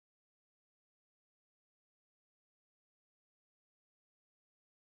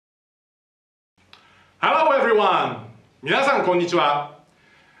Hello everyone! 皆さんこんにちは。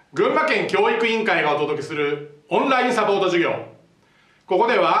群馬県教育委員会がお届けするオンラインサポート授業。ここ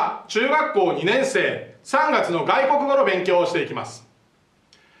では中学校2年生3月の外国語の勉強をしていきます。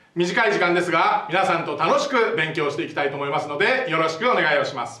短い時間ですが皆さんと楽しく勉強していきたいと思いますのでよろしくお願いを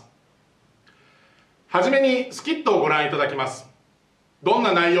します。はじめにスキットをご覧いただきます。どん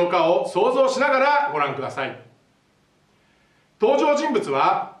な内容かを想像しながらご覧ください。登場人物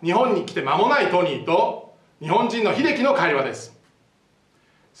は日本に来て間もないトニーと日本人の秀樹の会話です。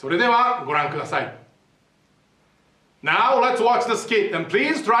それではご覧ください。Now let's watch the skit and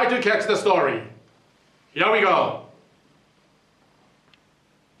please try to catch the story. Here we go.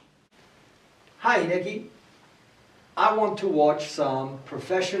 Hi, Hideki. I want to watch some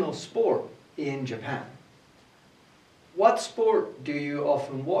professional sport in Japan. What sport do you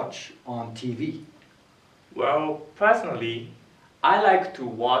often watch on TV? Well, personally, I like to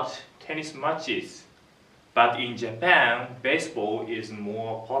watch tennis matches, but in Japan, baseball is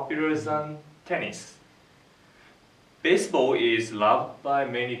more popular than tennis. Baseball is loved by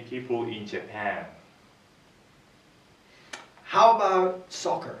many people in Japan. How about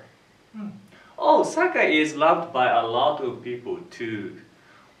soccer? Oh, soccer is loved by a lot of people too.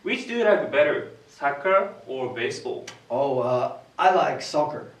 Which do you like better, soccer or baseball? I like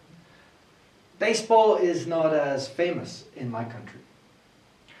soccer. Baseball is not as famous in my country.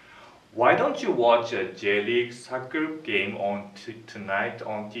 Why don't you watch a J-League soccer game tonight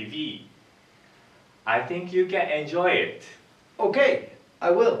on TV? I think you can enjoy it. Okay,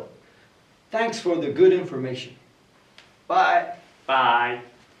 I will. Thanks for the good information. Bye. Bye.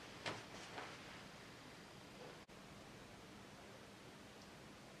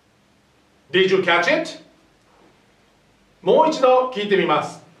 Did you catch it? もう一度聞いてみま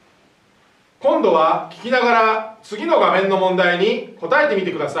す。今度は聞きながら次の画面の問題に答えてみ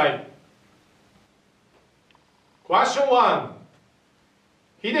てください。Question 1.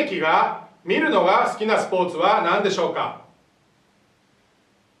 秀樹が見るのが好きなスポーツは何でしょうか？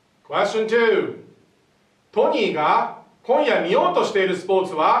 Question 2. トニーが今夜見ようとしているスポー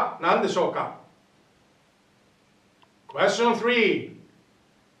ツは何でしょうか？ Question 3.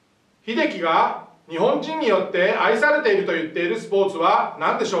 秀樹が日本人によって愛されていると言っているスポーツは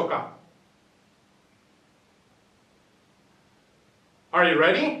何でしょうか？ Are you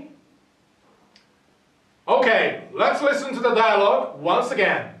ready? Okay, let's listen to the dialogue once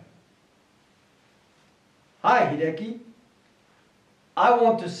again. Hi, Hideki. I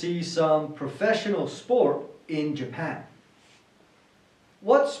want to see some professional sport in Japan.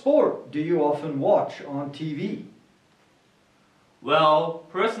 What sport do you often watch on TV? Well,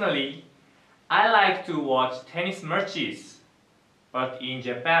 personally, I like to watch tennis matches, but in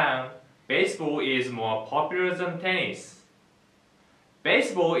Japan, baseball is more popular than tennis.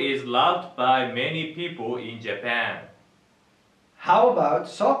 Baseball is loved by many people in Japan. How about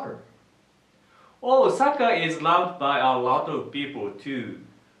soccer? Oh, soccer is loved by a lot of people too.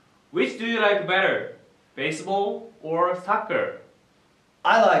 Which do you like better, baseball or soccer?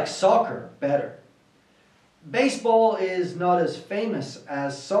 I like soccer better. Baseball is not as famous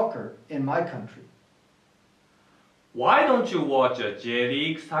as soccer in my country. Why don't you watch a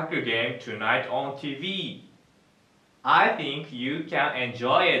J-League soccer game tonight on TV? I think you can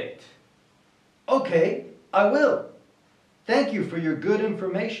enjoy it. Okay, I will. Thank you for your good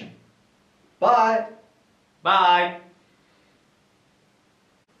information. Bye. Bye.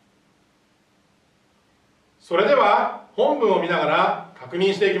 それでは本文を見ながら確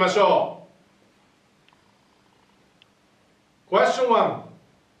認していきましょう。Question 1.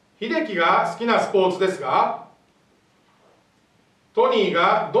 秀樹が好きなスポーツですが、トニー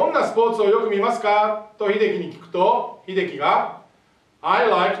がどんなスポーツをよく見ますかと秀樹に聞くと、秀樹が I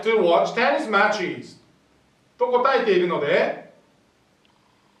like to watch tennis matches と答えているので、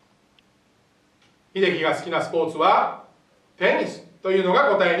秀樹が好きなスポーツはテニスというのが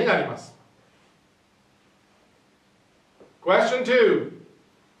答えになります。Question 2.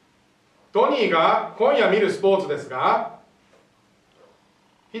 トニーが今夜見るスポーツですが、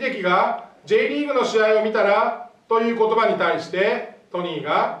秀樹が J リーグの試合を見たらという言葉に対してトニー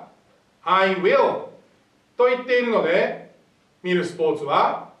が I will と言っているので、見るスポーツ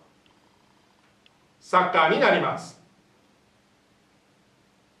はサッカーになります。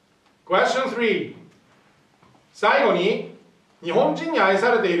Question 3. 最後に日本人に愛さ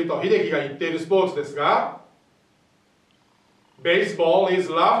れていると秀樹が言っているスポーツですが、Baseball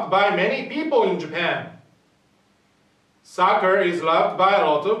is loved by many people in Japan. Soccer is loved by a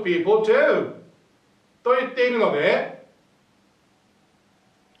lot of people too. と言っているので、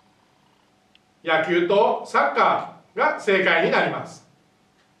野球とサッカーが正解になります。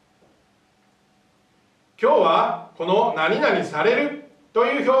今日はこの何々されると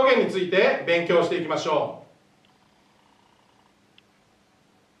いう表現について勉強していきましょ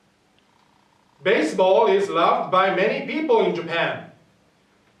う。Baseball is loved by many people in Japan.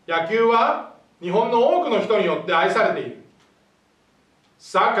 野球は日本の多くの人によって愛されている。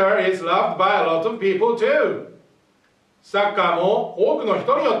Soccer is loved by a lot of people too. サッカーも多くの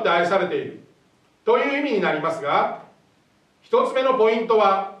人によって愛されているという意味になりますが、一つ目のポイント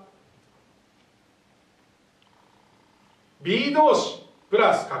は be 動詞プ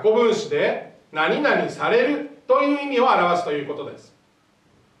ラス過去分詞で何々されるという意味を表すということです。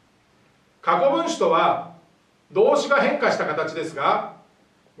過去分詞とは動詞が変化した形ですが、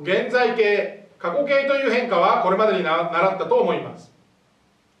現在形、過去形という変化はこれまでに習ったと思います。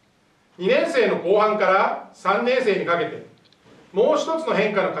2年生の後半から3年生にかけてもう一つの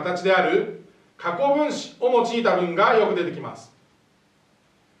変化の形である過去分詞を用いた文がよく出てきます。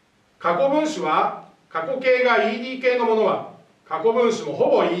過去分詞は過去形が ED 形のものは過去分詞もほ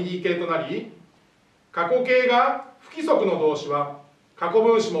ぼ ED 形となり、過去形が不規則の動詞は過去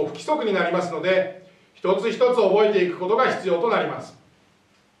分詞も不規則になりますので、一つ一つ覚えていくことが必要となります。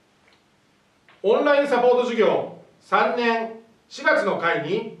オンラインサポート授業3年4月の回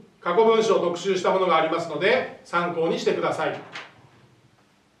に過去分詞を特集したものがありますので参考にしてください。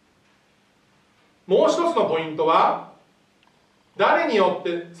もう一つのポイントは誰によっ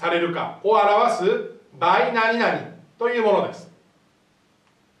てされるかを表す by 何々というものです。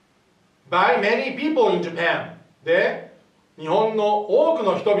by many people in Japan で日本の多く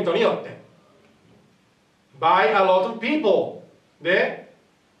の人々によって、 by a lot of people で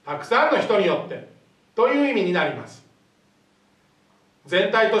たくさんの人によってという意味になります。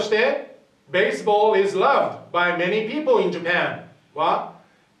全体として Baseball is loved by many people in Japan は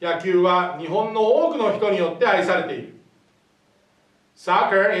野球は日本の多くの人によって愛されている。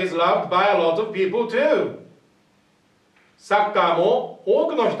 Soccer is loved by a lot of people too. サッカーも多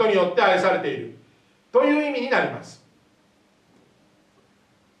くの人によって愛されているという意味になります。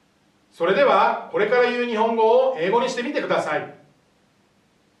それではこれから言う日本語を英語にしてみてください。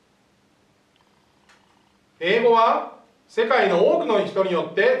英語は世界の多くの人によ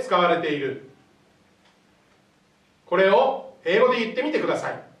って使われている。これを英語で言ってみてくださ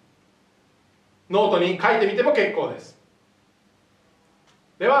い。ノートに書いてみても結構です。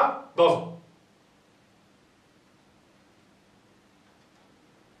ではどうぞ。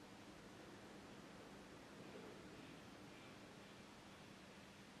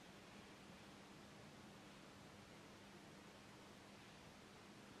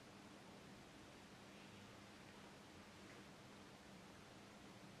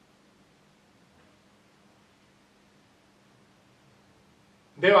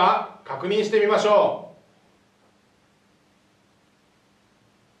では確認してみましょ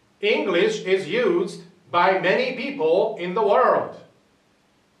う。English is used by many people in the world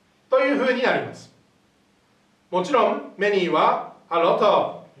というふうになります。もちろん many は a lot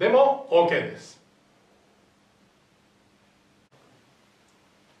of でも OK です。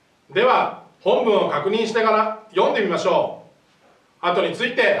では本文を確認してから読んでみましょう。後につ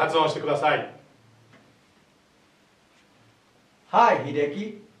いて発音してください。Hi,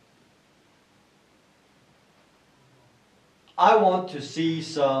 Hideki. I want to see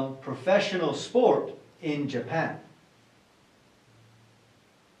some professional sport in Japan.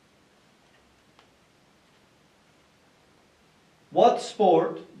 What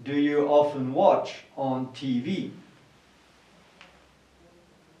sport do you often watch on TV?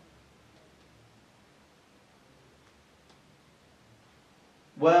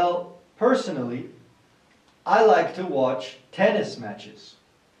 Well, personally, I like to watch tennis matches.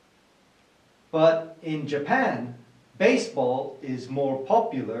 But in Japan, baseball is more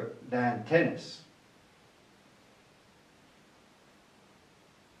popular than tennis.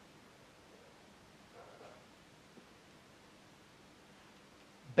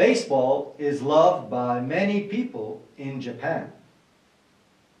 Baseball is loved by many people in Japan.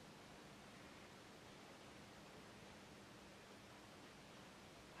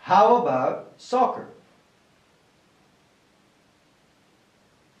 How about soccer?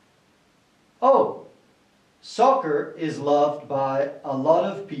 Oh, soccer is loved by a lot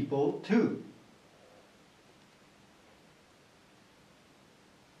of people too.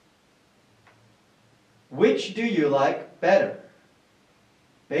 Which do you like better,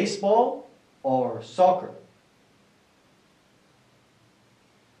 baseball or soccer?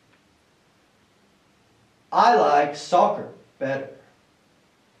 I like soccer better.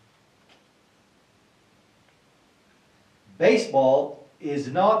 Baseball is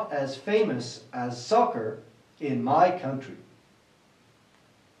not as famous as soccer in my country.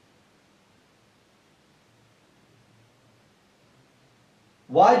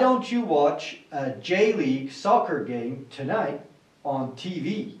 Why don't you watch a J-League soccer game tonight on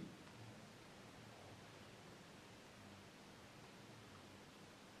TV?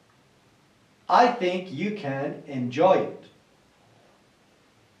 I think you can enjoy it.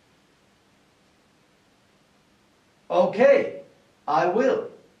 Okay, I will.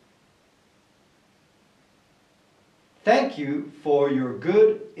 Thank you for your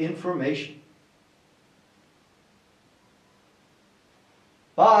good information.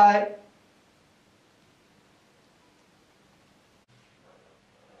 Bye.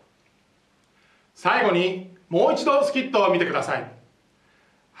 最後にもう一度スキットを見てください。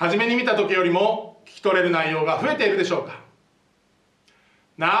初めに見た時よりも聞き取れる内容が増えているでしょうか。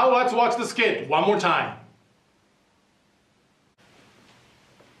Now let's watch the skit one more time.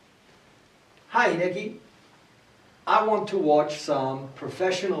 Hi, Nikki. I want to watch some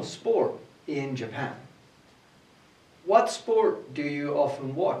professional sport in Japan. What sport do you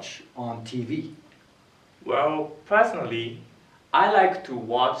often watch on TV? Well, personally, I like to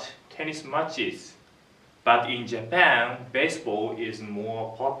watch tennis matches. But in Japan, baseball is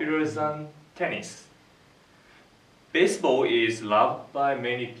more popular than tennis. Baseball is loved by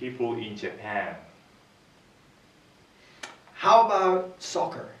many people in Japan. How about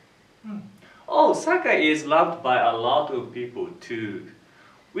soccer? Oh, soccer is loved by a lot of people too.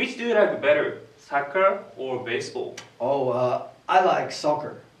 Which do you like better, soccer or baseball? I like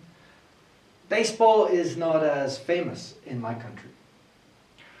soccer. Baseball is not as famous in my country.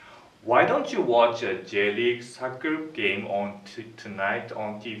 Why don't you watch a J-League soccer game tonight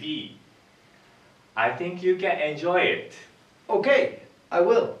on TV? I think you can enjoy it. Okay, I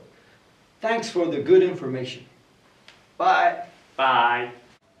will. Thanks for the good information. Bye. Bye.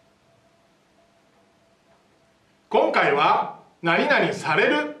 今回は何々され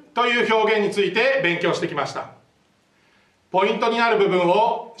るという表現について勉強してきました。ポイントになる部分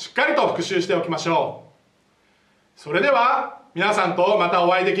をしっかりと復習しておきましょう。それでは皆さんとまた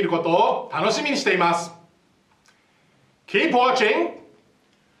お会いできることを楽しみにしています。Keep watching,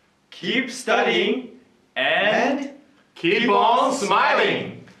 Keep studying and keep on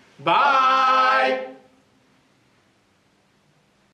smiling. Bye!